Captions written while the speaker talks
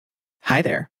Hi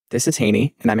there, this is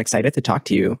Haney, and I'm excited to talk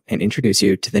to you and introduce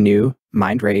you to the new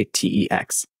Mindray TE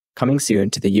X, coming soon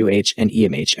to the UH and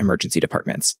EMH emergency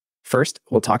departments. First,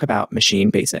 we'll talk about machine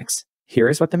basics. Here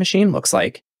is what the machine looks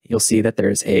like. You'll see that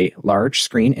there's a large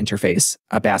screen interface,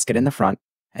 a basket in the front,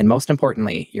 and most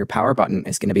importantly, your power button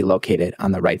is going to be located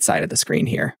on the right side of the screen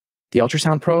here. The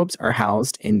ultrasound probes are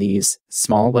housed in these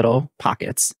small little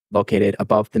pockets located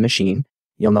above the machine.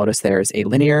 You'll notice there's a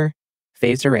linear,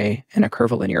 phased array, and a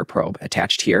curvilinear probe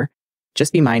attached here.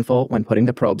 Just be mindful when putting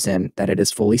the probes in that it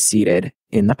is fully seated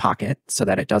in the pocket so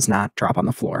that it does not drop on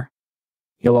the floor.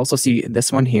 You'll also see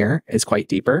this one here is quite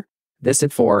deeper. This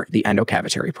is for the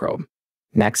endocavitary probe.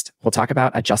 Next, we'll talk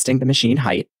about adjusting the machine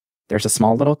height. There's a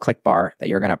small little click bar that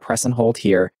you're going to press and hold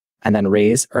here, and then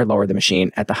raise or lower the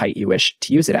machine at the height you wish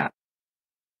to use it at.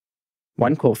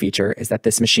 One cool feature is that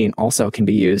this machine also can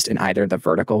be used in either the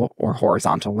vertical or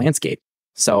horizontal landscape.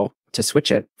 So to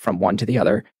switch it from one to the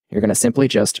other, you're going to simply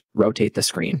just rotate the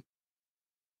screen.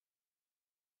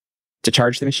 To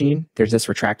charge the machine, there's this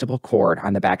retractable cord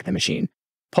on the back of the machine.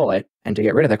 Pull it, and to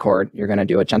get rid of the cord, you're going to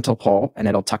do a gentle pull and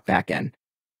it'll tuck back in.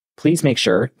 Please make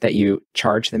sure that you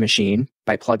charge the machine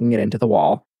by plugging it into the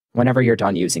wall whenever you're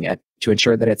done using it to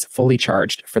ensure that it's fully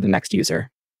charged for the next user.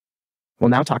 We'll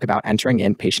now talk about entering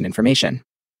in patient information.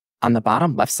 On the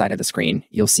bottom left side of the screen,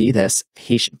 you'll see this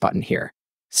patient button here.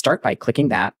 Start by clicking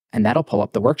that, and that'll pull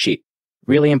up the worksheet.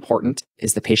 Really important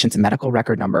is the patient's medical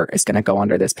record number is going to go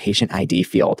under this patient ID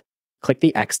field. Click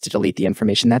the X to delete the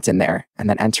information that's in there, and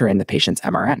then enter in the patient's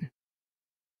MRN.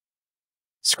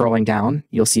 Scrolling down,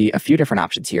 you'll see a few different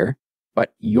options here,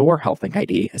 but your HealthLink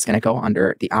ID is going to go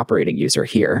under the operating user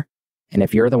here. And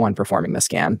if you're the one performing the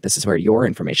scan, this is where your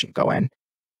information will go in.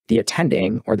 The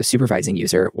attending or the supervising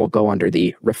user will go under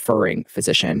the referring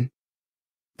physician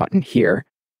button here.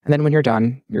 And then when you're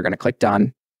done, you're going to click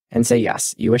done and say,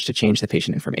 yes, you wish to change the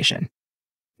patient information.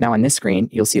 Now on this screen,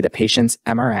 you'll see the patient's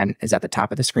MRN is at the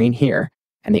top of the screen here,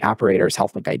 and the operator's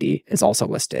HealthLink ID is also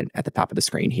listed at the top of the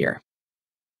screen here.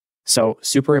 So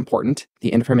super important,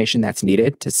 the information that's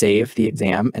needed to save the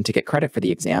exam and to get credit for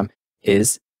the exam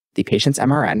is the patient's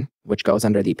MRN, which goes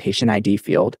under the patient ID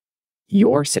field,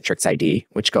 your Citrix ID,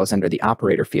 which goes under the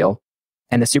operator field,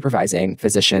 and the supervising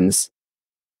physician's,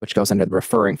 which goes under the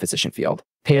referring physician field.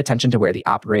 Pay attention to where the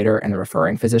operator and the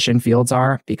referring physician fields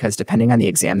are, because depending on the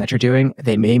exam that you're doing,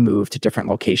 they may move to different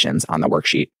locations on the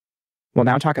worksheet. We'll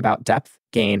now talk about depth,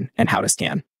 gain, and how to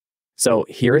scan. So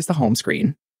here is the home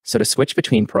screen. So to switch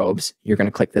between probes, you're going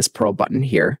to click this probe button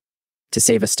here. To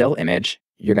save a still image,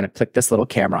 you're going to click this little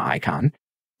camera icon.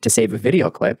 To save a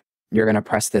video clip, you're going to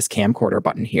press this camcorder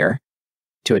button here.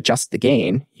 To adjust the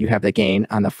gain, you have the gain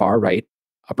on the far right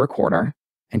upper corner.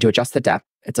 And to adjust the depth,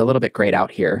 it's a little bit grayed out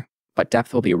here, but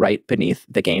depth will be right beneath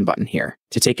the gain button here.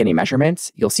 To take any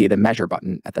measurements, you'll see the measure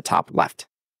button at the top left.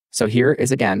 So here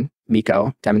is again,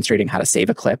 Miko demonstrating how to save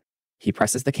a clip. He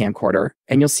presses the camcorder,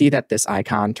 and you'll see that this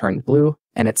icon turned blue,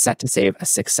 and it's set to save a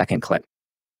 6-second clip.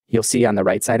 You'll see on the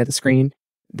right side of the screen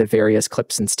the various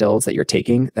clips and stills that you're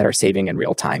taking that are saving in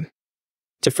real time.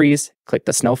 To freeze, click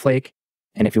the snowflake,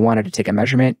 and if you wanted to take a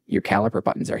measurement, your caliper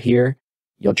buttons are here.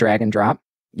 You'll drag and drop.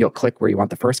 You'll click where you want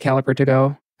the first caliper to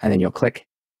go, and then you'll click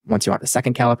once you want the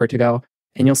second caliper to go,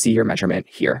 and you'll see your measurement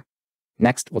here.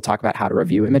 Next, we'll talk about how to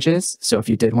review images. So if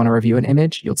you did want to review an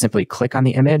image, you'll simply click on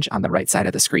the image on the right side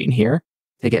of the screen here.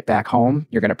 To get back home,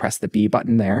 you're going to press the B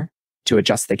button there. To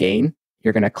adjust the gain,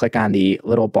 you're going to click on the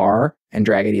little bar and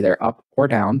drag it either up or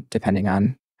down, depending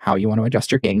on how you want to adjust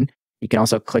your gain. You can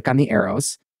also click on the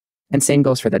arrows, and same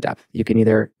goes for the depth. You can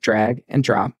either drag and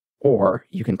drop, or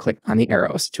you can click on the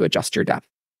arrows to adjust your depth.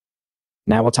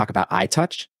 Now we'll talk about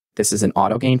iTouch. This is an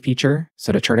auto gain feature.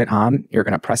 So to turn it on, you're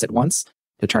going to press it once.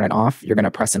 To turn it off, you're going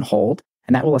to press and hold,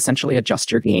 and that will essentially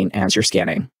adjust your gain as you're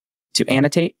scanning. To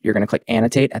annotate, you're going to click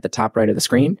annotate at the top right of the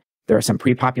screen. There are some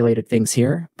pre-populated things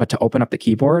here, but to open up the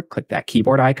keyboard, click that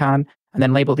keyboard icon, and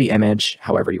then label the image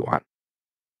however you want.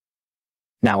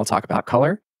 Now we'll talk about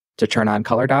color. To turn on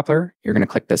color Doppler, you're going to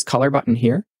click this color button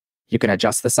here. You can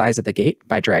adjust the size of the gate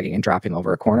by dragging and dropping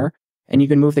over a corner, and you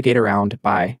can move the gate around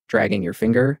by dragging your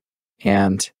finger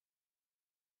and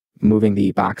moving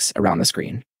the box around the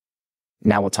screen.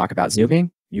 Now we'll talk about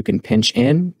zooming. You can pinch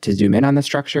in to zoom in on the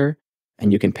structure,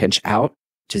 and you can pinch out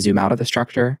to zoom out of the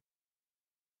structure.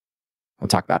 We'll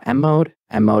talk about M mode.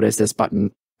 M mode is this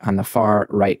button on the far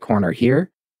right corner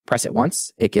here. Press it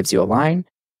once, it gives you a line.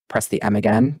 Press the M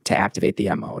again to activate the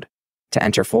M mode. To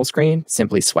enter full screen,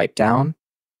 simply swipe down.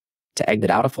 To exit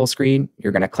out of full screen,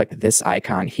 you're going to click this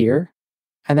icon here.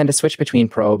 And then to switch between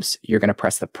probes, you're going to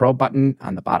press the probe button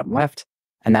on the bottom left,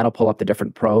 and that'll pull up the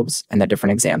different probes and the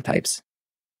different exam types.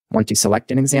 Once you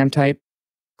select an exam type,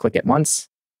 Click it once,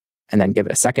 and then give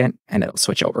it a second, and it'll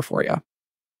switch over for you.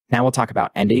 Now we'll talk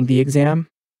about ending the exam.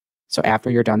 So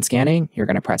after you're done scanning, you're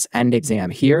going to press End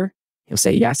Exam here. You'll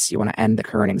say, yes, you want to end the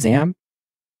current exam.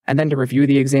 And then to review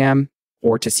the exam,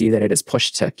 or to see that it is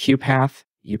pushed to QPath,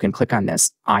 you can click on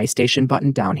this iStation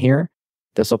button down here.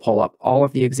 This will pull up all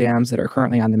of the exams that are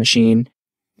currently on the machine.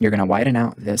 You're going to widen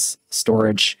out this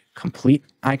storage complete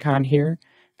icon here,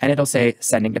 and it'll say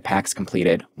sending to PACS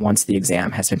completed once the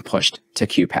exam has been pushed to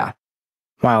QPath.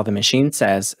 While the machine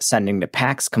says sending to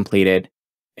PACS completed,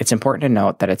 it's important to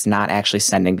note that it's not actually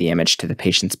sending the image to the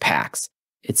patient's PACS.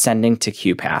 It's sending to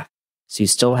QPath. So you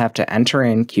still have to enter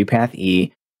in QPath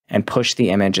E and push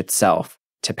the image itself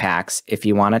to PACS if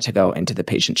you want it to go into the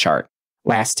patient chart.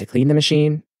 Last, to clean the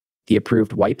machine, the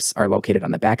approved wipes are located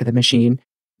on the back of the machine.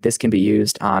 This can be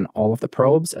used on all of the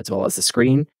probes as well as the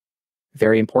screen.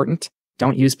 Very important,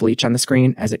 don't use bleach on the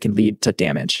screen as it can lead to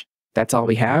damage. That's all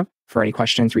we have. For any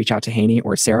questions, reach out to Haney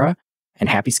or Sarah, and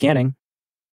happy scanning.